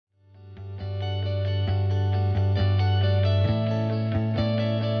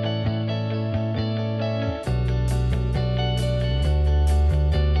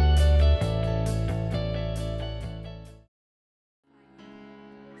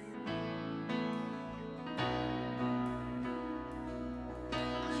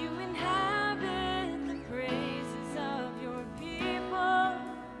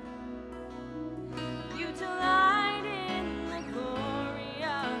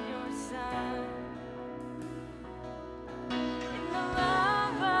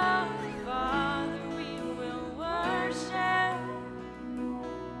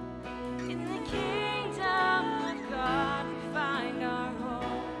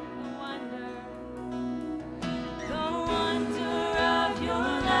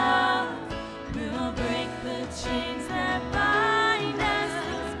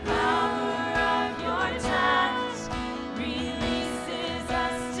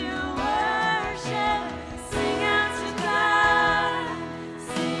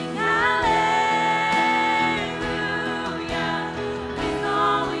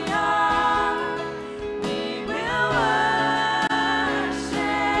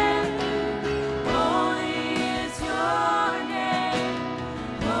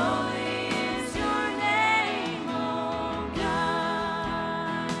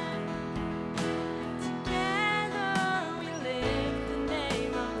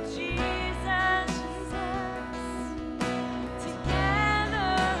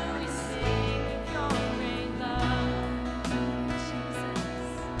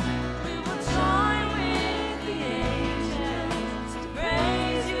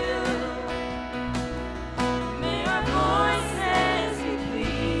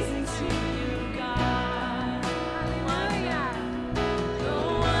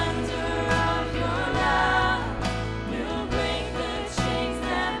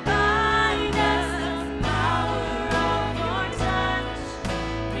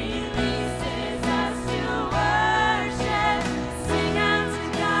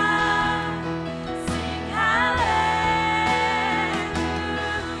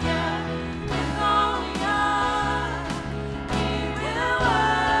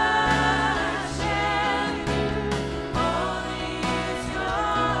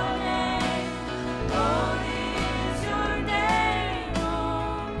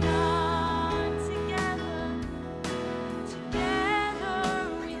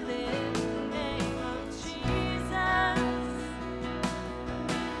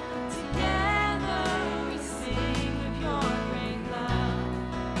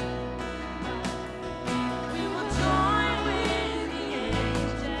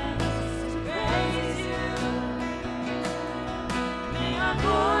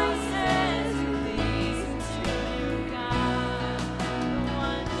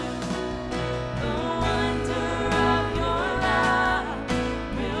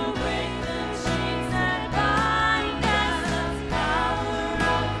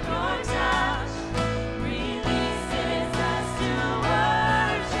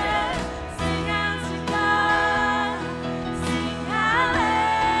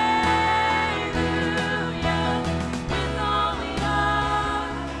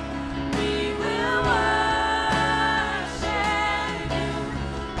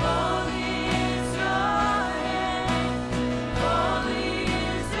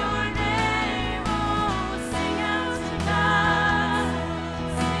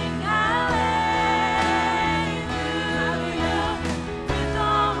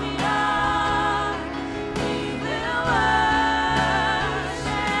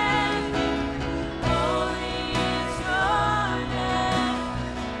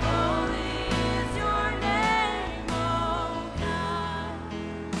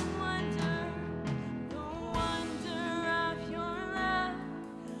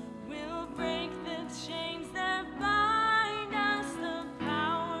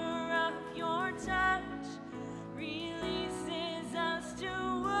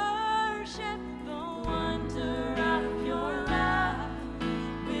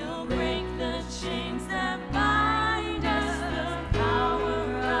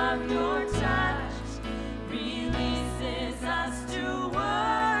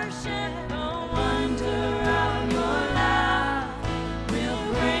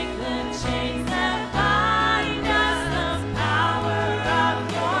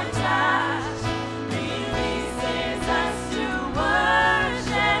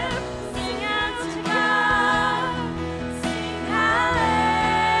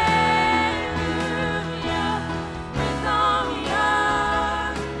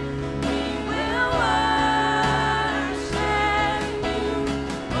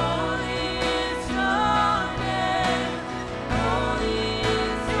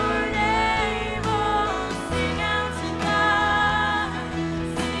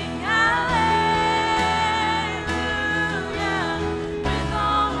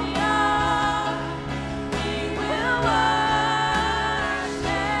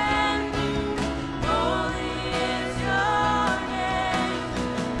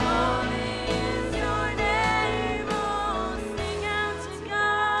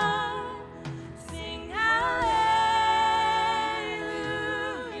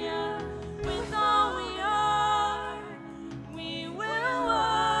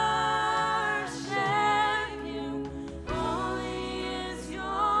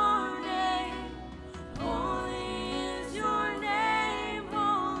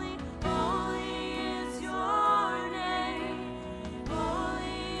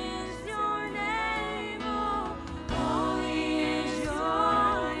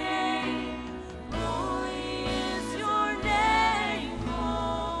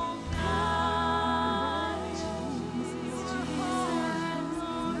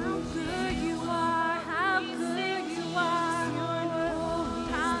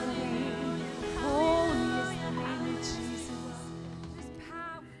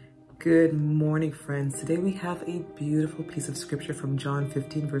Good morning, friends. Today we have a beautiful piece of scripture from John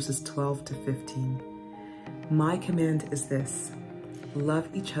 15, verses 12 to 15. My command is this: love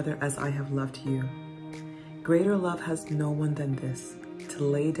each other as I have loved you. Greater love has no one than this, to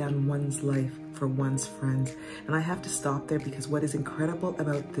lay down one's life for one's friends. And I have to stop there because what is incredible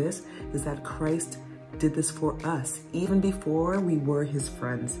about this is that Christ did this for us, even before we were his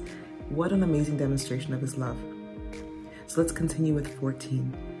friends. What an amazing demonstration of his love. So let's continue with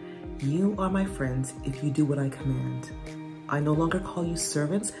 14. You are my friends if you do what I command. I no longer call you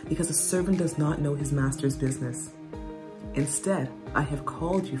servants because a servant does not know his master's business. Instead, I have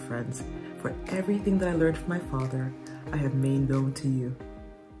called you friends, for everything that I learned from my Father, I have made known to you.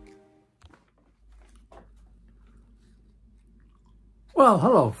 Well,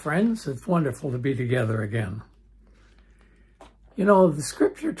 hello, friends. It's wonderful to be together again. You know, the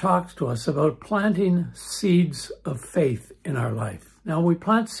scripture talks to us about planting seeds of faith in our life. Now, we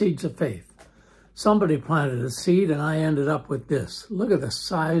plant seeds of faith. Somebody planted a seed and I ended up with this. Look at the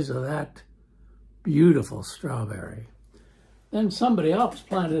size of that beautiful strawberry. Then somebody else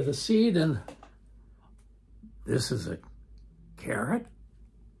planted a seed and this is a carrot.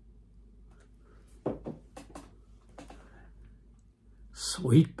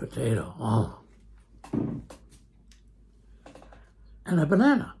 Sweet potato, oh. And a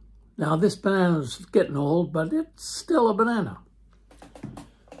banana. Now this banana's getting old, but it's still a banana.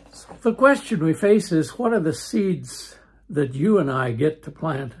 So the question we face is, what are the seeds that you and I get to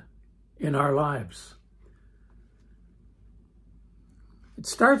plant in our lives? It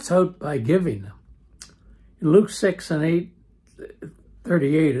starts out by giving. In Luke 6 and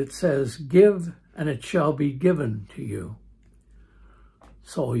 8:38, it says, give and it shall be given to you.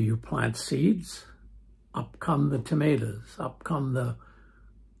 So you plant seeds, up come the tomatoes, up come the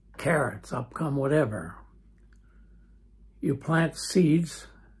carrots, up come whatever. You plant seeds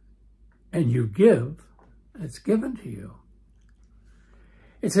and you give, it's given to you.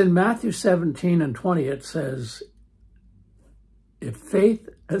 It's in Matthew 17 and 20, it says, if faith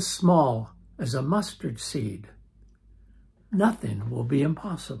as small as a mustard seed, nothing will be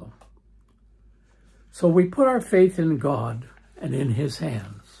impossible. So we put our faith in God and in his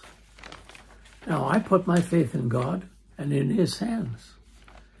hands. Now, I put my faith in God and in his hands.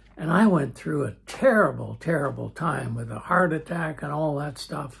 And I went through a terrible, terrible time with a heart attack and all that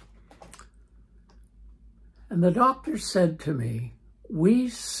stuff. And the doctor said to me, we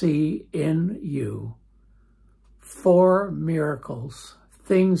see in you 4 miracles,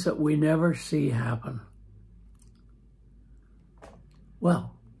 things that we never see happen.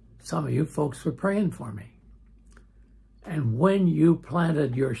 Well, some of you folks were praying for me. And when you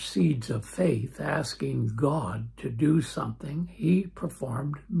planted your seeds of faith, asking God to do something, he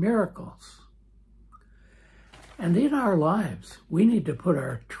performed miracles. And in our lives, we need to put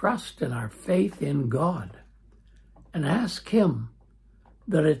our trust and our faith in God and ask him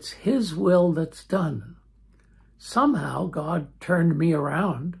that it's his will that's done. Somehow God turned me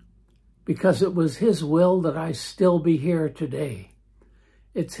around because it was his will that I still be here today.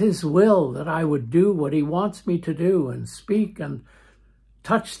 It's his will that I would do what he wants me to do and speak and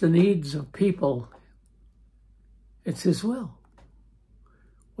touch the needs of people. It's his will.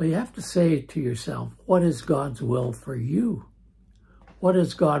 Well, you have to say to yourself, what is God's will for you? What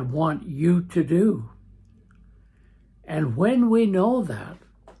does God want you to do? And when we know that,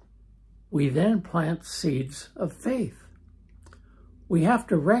 we then plant seeds of faith. We have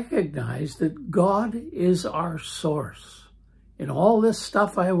to recognize that God is our source. In all this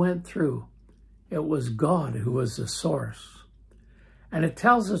stuff I went through, it was God who was the source. And it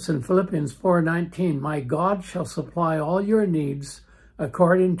tells us in Philippians 4:19, my God shall supply all your needs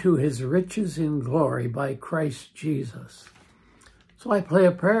according to his riches in glory by Christ Jesus. So I pray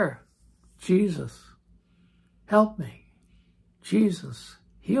a prayer. Jesus, help me. Jesus,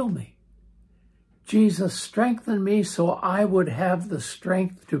 heal me. Jesus, strengthen me so I would have the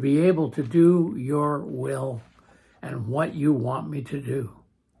strength to be able to do your will and what you want me to do.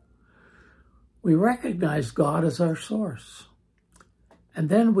 We recognize God as our source. And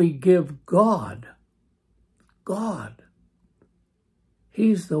then we give God.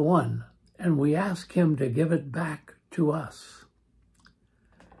 He's the one, and we ask him to give it back to us.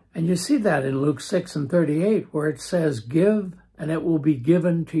 And you see that in Luke 6 and 38, where it says, give and it will be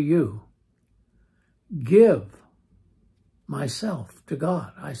given to you. Give myself to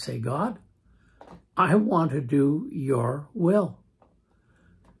God. I say, God, I want to do your will.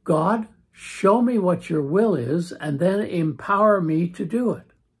 God, show me what your will is and then empower me to do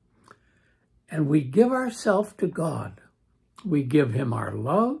it. And we give ourselves to God. We give him our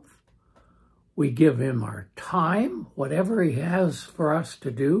love. We give him our time, whatever he has for us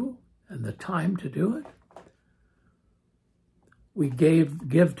to do. and the time to do it. We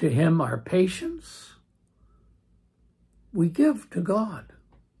give to him our patience. We give to God.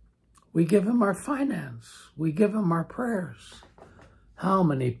 We give him our finance. We give him our prayers. How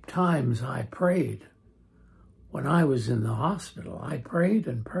many times I prayed when I was in the hospital. I prayed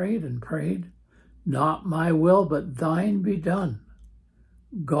and prayed and prayed. Not my will, but thine be done.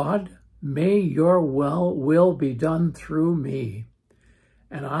 God, may your will be done through me.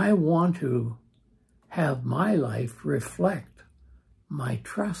 And I want to have my life reflect my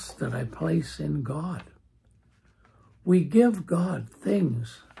trust that I place in God. We give God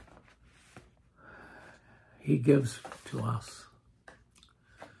things he gives to us.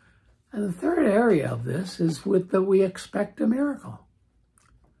 And the third area of this is that we expect a miracle.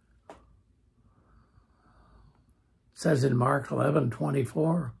 It says in Mark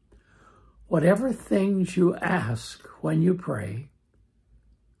 11:24, whatever things you ask when you pray,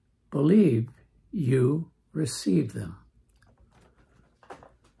 believe you receive them.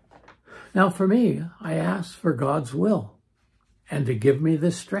 Now for me, I ask for God's will and to give me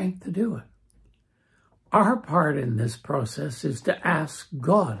the strength to do it. Our part in this process is to ask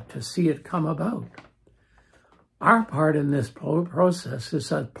God to see it come about. Our part in this process is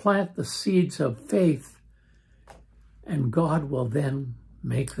to plant the seeds of faith, and God will then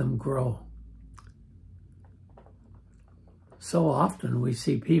make them grow. So often we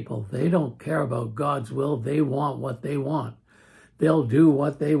see people, they don't care about God's will. They want what they want. They'll do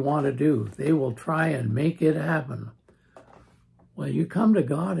what they want to do. They will try and make it happen. Well, you come to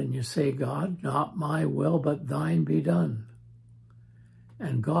God and you say, God, not my will, but thine be done.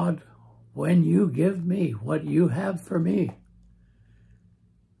 And God, when you give me what you have for me,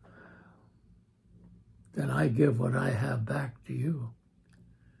 then I give what I have back to you.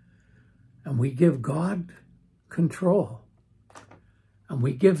 And we give God control. And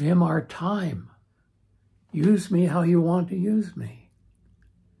we give him our time. Use me how you want to use me.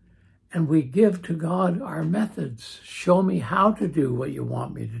 And we give to God our methods. Show me how to do what you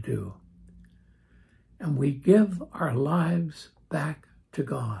want me to do. And we give our lives back to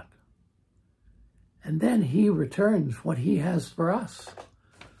God. And then he returns what he has for us.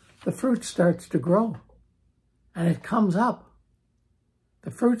 The fruit starts to grow. And it comes up.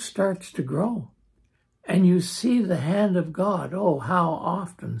 The fruit starts to grow. And you see the hand of God. Oh, how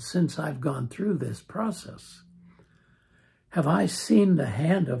often since I've gone through this process have I seen the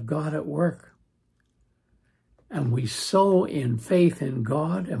hand of God at work. And we sow in faith in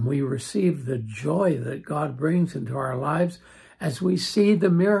God, and we receive the joy that God brings into our lives as we see the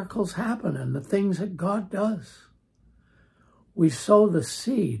miracles happen and the things that God does. We sow the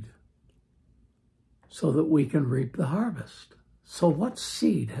seed so that we can reap the harvest. So what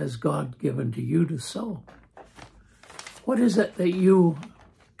seed has God given to you to sow? What is it that you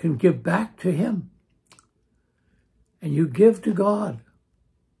can give back to him? And you give to God.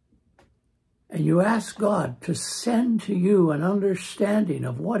 And you ask God to send to you an understanding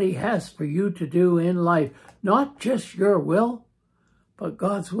of what he has for you to do in life. Not just your will, but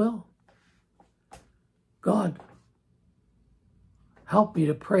God's will. God, help me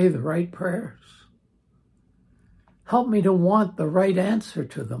to pray the right prayers. Help me to want the right answer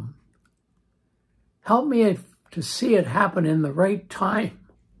to them. Help me to see it happen in the right time,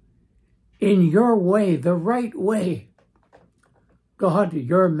 in your way, the right way. God,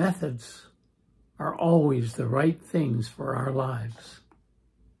 your methods are always the right things for our lives.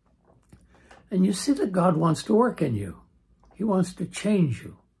 And you see that God wants to work in you. He wants to change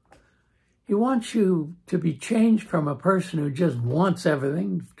you. He wants you to be changed from a person who just wants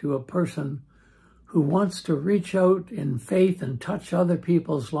everything to a person who wants to reach out in faith and touch other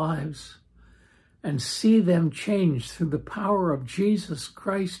people's lives and see them changed through the power of Jesus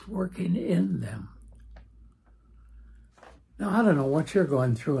Christ working in them. Now, I don't know what you're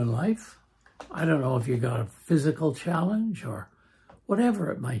going through in life. I don't know if you got a physical challenge or whatever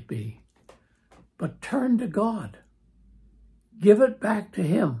it might be. But turn to God. Give it back to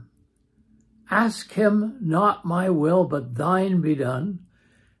him. Ask him, not my will, but thine be done.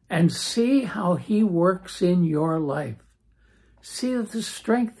 And see how he works in your life. See the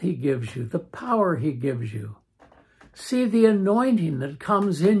strength he gives you, the power he gives you. See the anointing that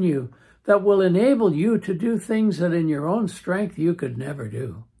comes in you that will enable you to do things that in your own strength you could never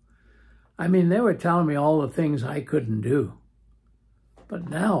do. I mean, they were telling me all the things I couldn't do. But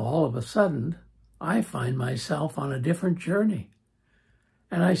now, all of a sudden, I find myself on a different journey.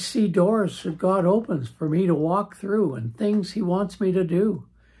 And I see doors that God opens for me to walk through and things he wants me to do.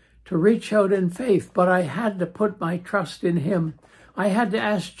 To reach out in faith, but I had to put my trust in him. I had to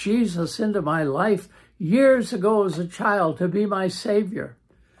ask Jesus into my life years ago as a child to be my Savior.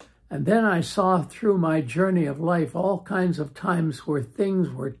 And then I saw through my journey of life all kinds of times where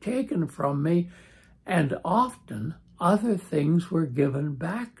things were taken from me, and often other things were given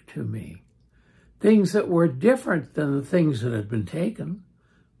back to me. Things that were different than the things that had been taken,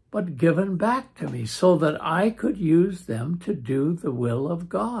 but given back to me so that I could use them to do the will of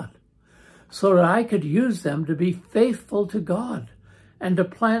God, so that I could use them to be faithful to God and to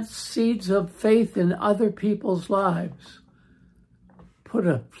plant seeds of faith in other people's lives. Put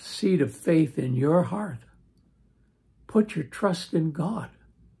a seed of faith in your heart. Put your trust in God.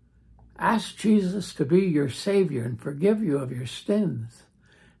 Ask Jesus to be your Savior and forgive you of your sins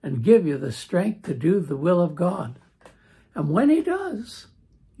and give you the strength to do the will of God. And when he does,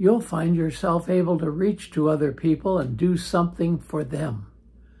 you'll find yourself able to reach to other people and do something for them,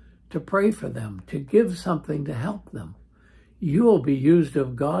 to pray for them, to give something to help them. You will be used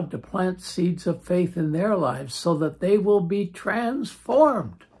of God to plant seeds of faith in their lives so that they will be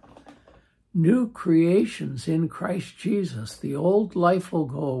transformed. New creations in Christ Jesus. The old life will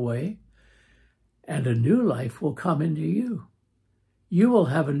go away and a new life will come into you. You will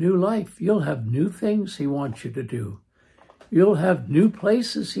have a new life. You'll have new things he wants you to do. You'll have new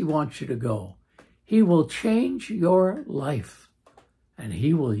places he wants you to go. He will change your life and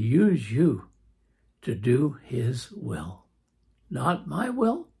he will use you to do his will. Not my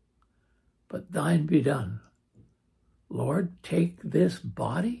will, but thine be done. Lord, take this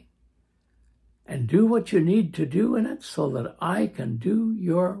body and do what you need to do in it so that I can do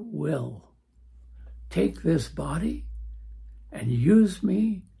your will. Take this body and use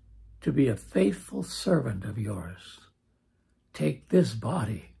me to be a faithful servant of yours. Take this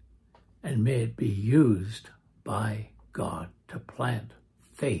body and may it be used by God to plant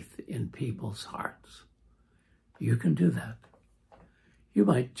faith in people's hearts. You can do that. You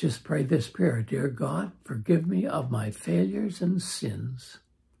might just pray this prayer: Dear God, forgive me of my failures and sins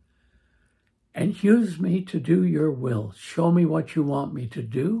and use me to do your will. Show me what you want me to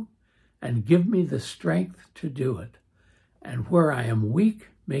do and give me the strength to do it. And where I am weak,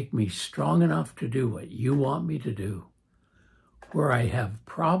 make me strong enough to do what you want me to do. Where I have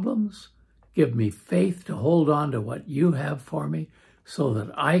problems, give me faith to hold on to what you have for me so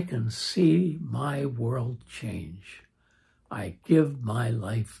that I can see my world change. I give my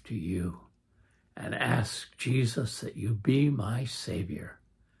life to you and ask Jesus that you be my Savior.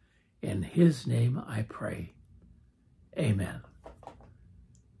 In his name I pray. Amen.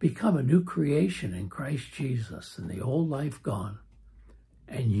 Become a new creation in Christ Jesus and the old life gone,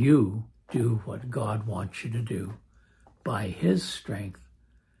 and you do what God wants you to do by his strength,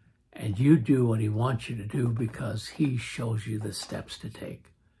 and you do what he wants you to do because he shows you the steps to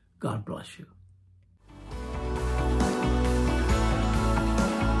take. God bless you.